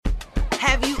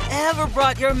Have you ever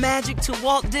brought your magic to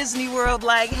Walt Disney World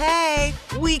like, hey,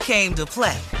 we came to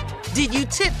play? Did you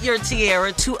tip your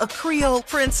tiara to a Creole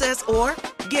princess or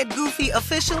get goofy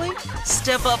officially?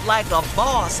 Step up like a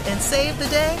boss and save the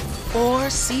day? Or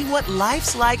see what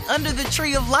life's like under the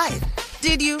tree of life?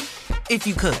 Did you? If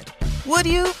you could. Would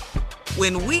you?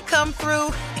 When we come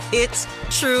through, it's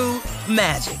true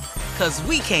magic. 'Cause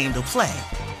we came to play.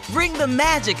 Bring the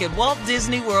magic at Walt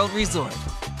Disney World Resort.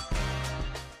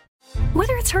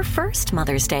 Whether it's her first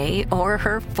Mother's Day or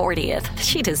her 40th,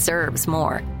 she deserves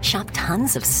more. Shop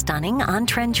tons of stunning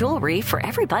on-trend jewelry for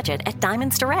every budget at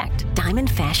Diamonds Direct. Diamond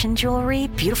fashion jewelry,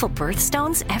 beautiful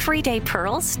birthstones, everyday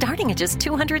pearls starting at just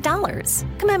 $200.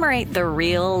 Commemorate the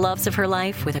real loves of her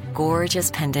life with a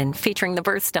gorgeous pendant featuring the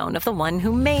birthstone of the one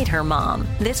who made her mom.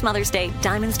 This Mother's Day,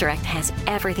 Diamonds Direct has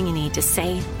everything you need to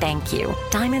say thank you.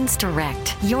 Diamonds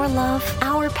Direct. Your love,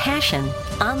 our passion.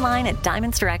 Online at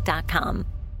diamondsdirect.com.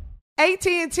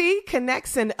 AT&T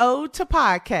connects an ode to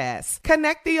podcasts.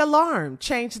 Connect the alarm.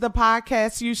 Change the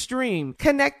podcast you stream.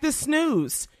 Connect the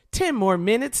snooze. 10 more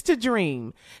minutes to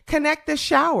dream. Connect the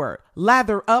shower.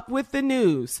 Lather up with the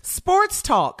news. Sports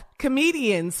talk,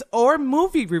 comedians, or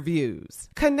movie reviews.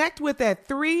 Connect with that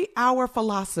 3-hour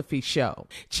philosophy show.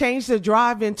 Change the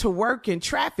drive into work in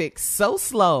traffic so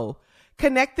slow.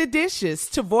 Connect the dishes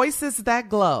to voices that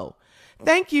glow.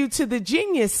 Thank you to the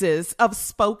geniuses of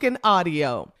spoken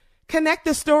audio. Connect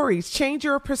the stories, change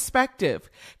your perspective.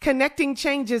 Connecting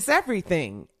changes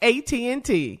everything.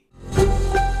 AT&T.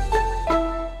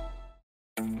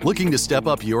 Looking to step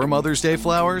up your Mother's Day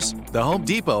flowers? The Home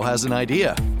Depot has an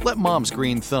idea. Let Mom's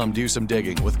green thumb do some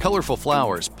digging with colorful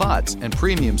flowers, pots, and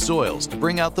premium soils to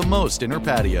bring out the most in her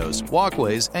patios,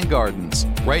 walkways, and gardens.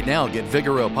 Right now, get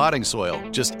Vigoro potting soil,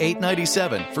 just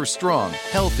 $8.97 for strong,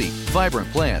 healthy,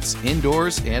 vibrant plants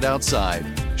indoors and outside.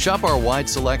 Shop our wide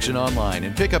selection online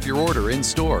and pick up your order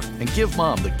in-store and give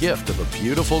Mom the gift of a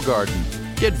beautiful garden.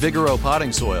 Get Vigoro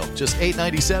potting soil, just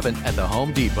 $8.97 at the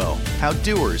Home Depot. How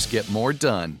doers get more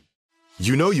done.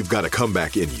 You know you've got a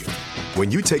comeback in you.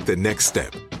 When you take the next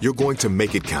step, you're going to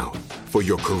make it count. For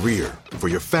your career, for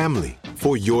your family,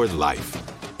 for your life.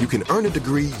 You can earn a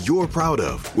degree you're proud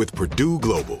of with Purdue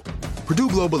Global. Purdue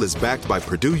Global is backed by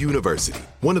Purdue University,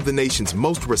 one of the nation's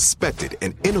most respected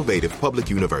and innovative public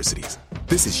universities.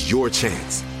 This is your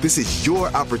chance. This is your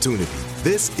opportunity.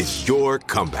 This is your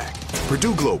comeback.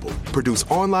 Purdue Global, Purdue's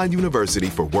online university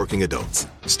for working adults.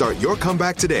 Start your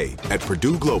comeback today at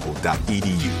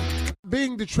purdueglobal.edu.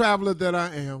 Being the traveler that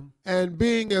I am and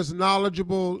being as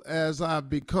knowledgeable as I've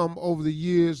become over the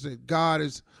years that God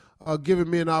has given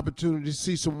me an opportunity to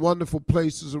see some wonderful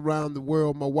places around the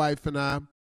world, my wife and I,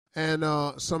 and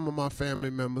some of my family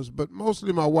members, but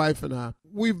mostly my wife and I.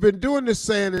 We've been doing this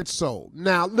Sand and Soul.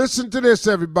 Now, listen to this,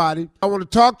 everybody. I want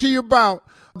to talk to you about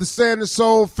the Sand and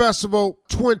Soul Festival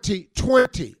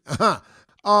 2020.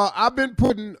 I've been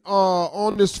putting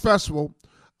on this festival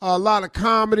a lot of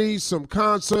comedy, some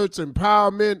concerts,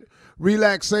 empowerment,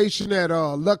 relaxation at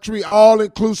luxury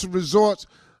all-inclusive resorts.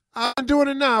 I've been doing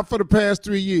it now for the past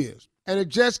 3 years, and it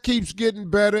just keeps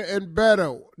getting better and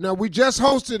better. Now, we just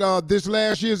hosted this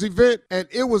last year's event, and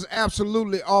it was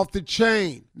absolutely off the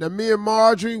chain. Now, me and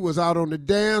Marjorie was out on the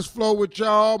dance floor with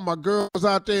y'all. My girl was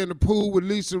out there in the pool with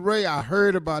Lisa Ray. I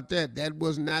heard about that. That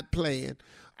was not playing.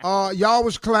 Y'all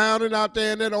was clowning out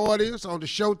there in that audience on the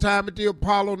Showtime at the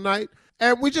Apollo night.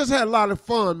 And we just had a lot of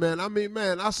fun, man. I mean,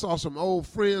 man, I saw some old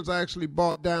friends. I actually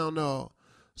brought down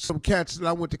some cats that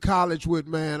I went to college with,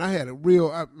 man. I had a real,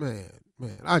 man,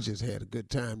 I just had a good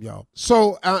time, y'all.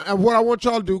 So what I want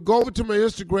y'all to do, go over to my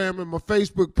Instagram and my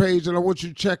Facebook page, and I want you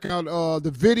to check out the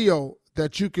video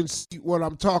that you can see what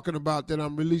I'm talking about that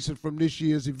I'm releasing from this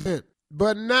year's event.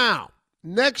 But now,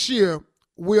 next year,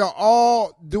 we are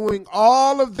all doing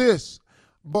all of this,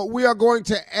 but we are going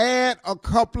to add a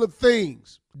couple of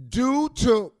things. Due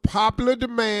to popular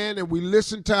demand, and we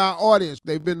listened to our audience,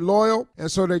 they've been loyal,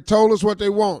 and so they told us what they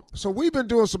want. So we've been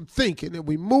doing some thinking, and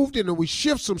we moved in and we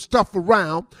shift some stuff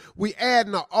around. We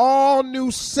adding an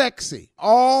all-new sexy,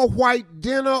 all-white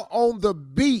dinner on the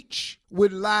beach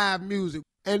with live music.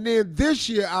 And then this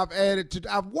year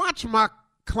I've watched my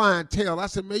clientele. I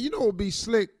said, man, you know what would be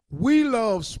slick? We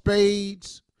love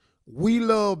spades. We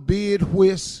love bid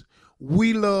whist.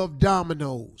 We love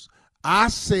dominoes. I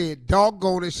said,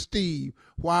 doggone it, Steve,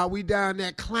 while we down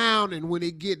there clowning, when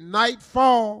it get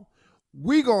nightfall,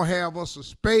 we gonna have us a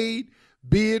spade,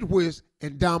 bid whist,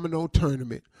 and domino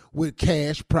tournament with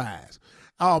cash prize.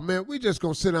 Oh, man, we just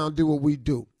gonna sit down and do what we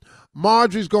do.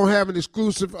 Marjorie's going to have an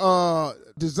exclusive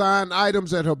design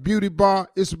items at her beauty bar.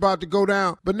 It's about to go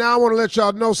down. But now I want to let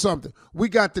y'all know something. We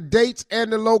got the dates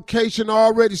and the location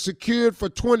already secured for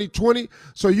 2020,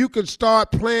 so you can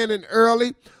start planning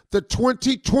early. The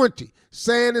 2020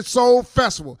 Sand and Soul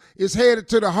Festival is headed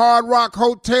to the Hard Rock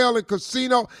Hotel and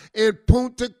Casino in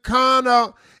Punta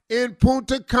Cana.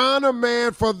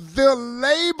 Man, for the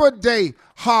Labor Day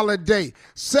holiday.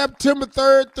 September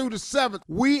 3rd through the 7th,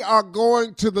 we are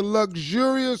going to the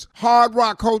luxurious Hard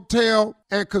Rock Hotel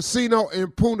and Casino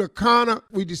in Punta Cana.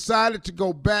 We decided to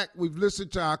go back. We've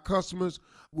listened to our customers.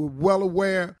 We're well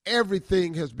aware.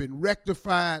 Everything has been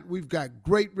rectified. We've got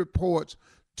great reports.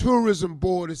 Tourism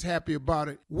board is happy about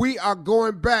it. We are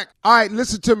going back. All right,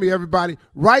 listen to me, everybody.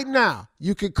 Right now,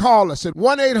 you can call us at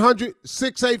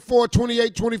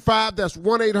 1-800-684-2825. That's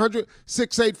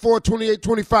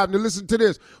 1-800-684-2825. Now listen to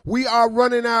this. We are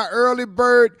running our early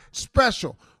bird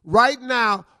special right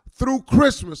now through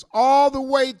Christmas, all the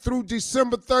way through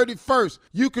December 31st.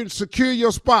 You can secure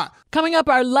your spot. Coming up,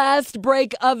 our last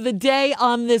break of the day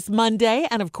on this Monday.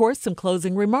 And, of course, some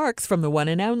closing remarks from the one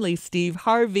and only Steve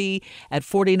Harvey at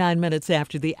 49 minutes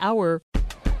after the hour.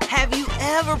 Have you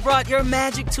ever brought your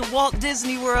magic to Walt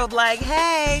Disney World like,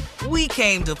 hey, we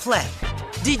came to play?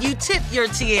 Did you tip your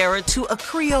tiara to a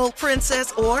Creole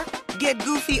princess or get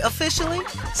goofy officially?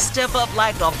 Step up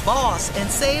like a boss and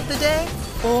save the day?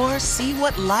 Or see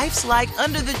what life's like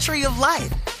under the tree of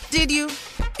life? Did you?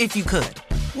 If you could.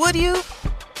 Would you?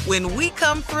 When we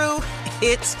come through,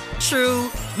 it's true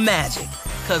magic.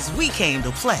 'Cause we came to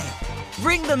play.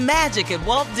 Bring the magic at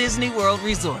Walt Disney World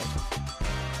Resort.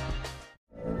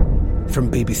 From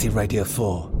BBC Radio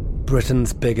 4,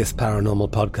 Britain's biggest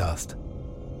paranormal podcast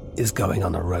is going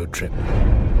on a road trip.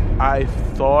 I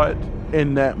thought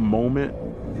in that moment,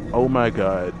 oh my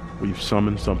God, we've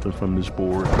summoned something from this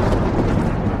board.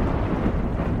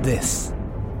 This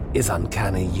is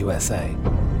Uncanny USA.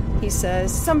 He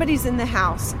says, somebody's in the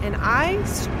house, and I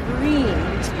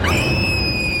screamed.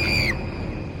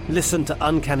 Listen to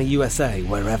Uncanny USA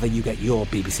wherever you get your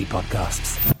BBC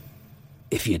podcasts,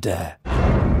 if you dare.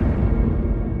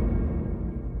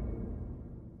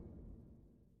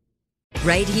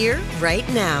 Right here, right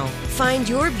now. Find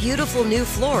your beautiful new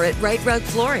floor at Right Rug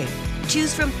Flooring.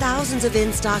 Choose from thousands of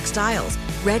in-stock styles,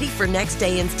 ready for next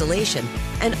day installation,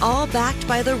 and all backed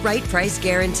by the right price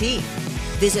guarantee.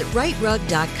 Visit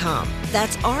rightrug.com.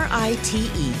 That's RITERUG.com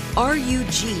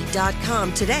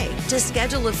today to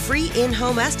schedule a free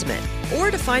in-home estimate or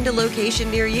to find a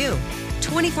location near you.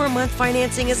 24-month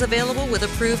financing is available with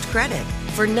approved credit.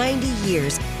 For 90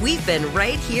 years, we've been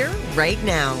right here, right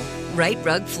now. Right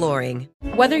Rug Flooring.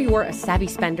 Whether you're a savvy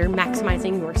spender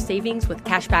maximizing your savings with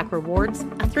cashback rewards,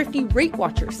 a thrifty rate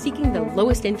watcher seeking the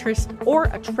lowest interest, or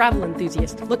a travel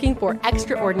enthusiast looking for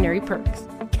extraordinary perks,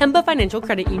 Kemba Financial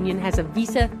Credit Union has a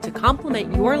visa to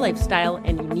complement your lifestyle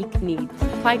and unique needs.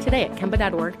 Apply today at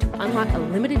Kemba.org to unlock a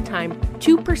limited time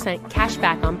 2% cash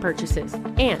back on purchases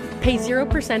and pay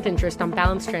 0% interest on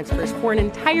balance transfers for an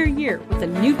entire year with a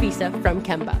new visa from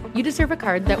Kemba. You deserve a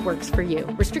card that works for you.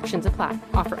 Restrictions apply.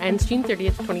 Offer ends June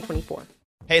 30th, 2024.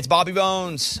 Hey, it's Bobby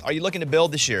Bones. Are you looking to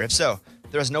build this year? If so,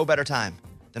 there is no better time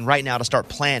than right now to start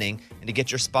planning and to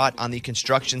get your spot on the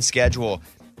construction schedule.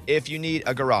 If you need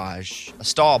a garage, a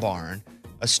stall barn,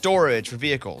 a storage for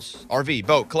vehicles, RV,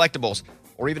 boat, collectibles,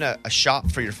 or even a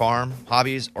shop for your farm,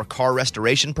 hobbies, or car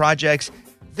restoration projects,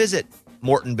 visit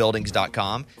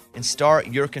MortonBuildings.com and start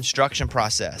your construction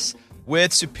process.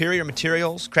 With superior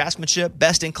materials, craftsmanship,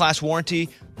 best-in-class warranty,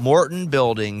 Morton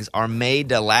Buildings are made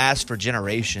to last for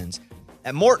generations.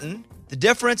 At Morton, the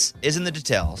difference is in the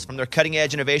details. From their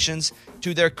cutting-edge innovations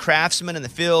to their craftsmen in the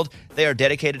field, they are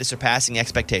dedicated to surpassing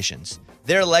expectations.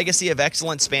 Their legacy of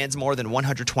excellence spans more than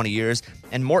 120 years,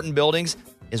 and Morton Buildings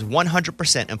is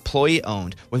 100%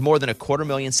 employee-owned with more than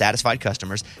 250,000 satisfied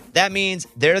customers. That means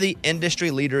they're the industry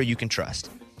leader you can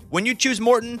trust. When you choose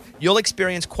Morton, you'll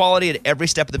experience quality at every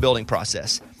step of the building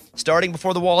process, starting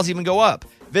before the walls even go up.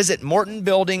 Visit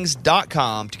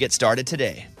MortonBuildings.com to get started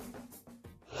today.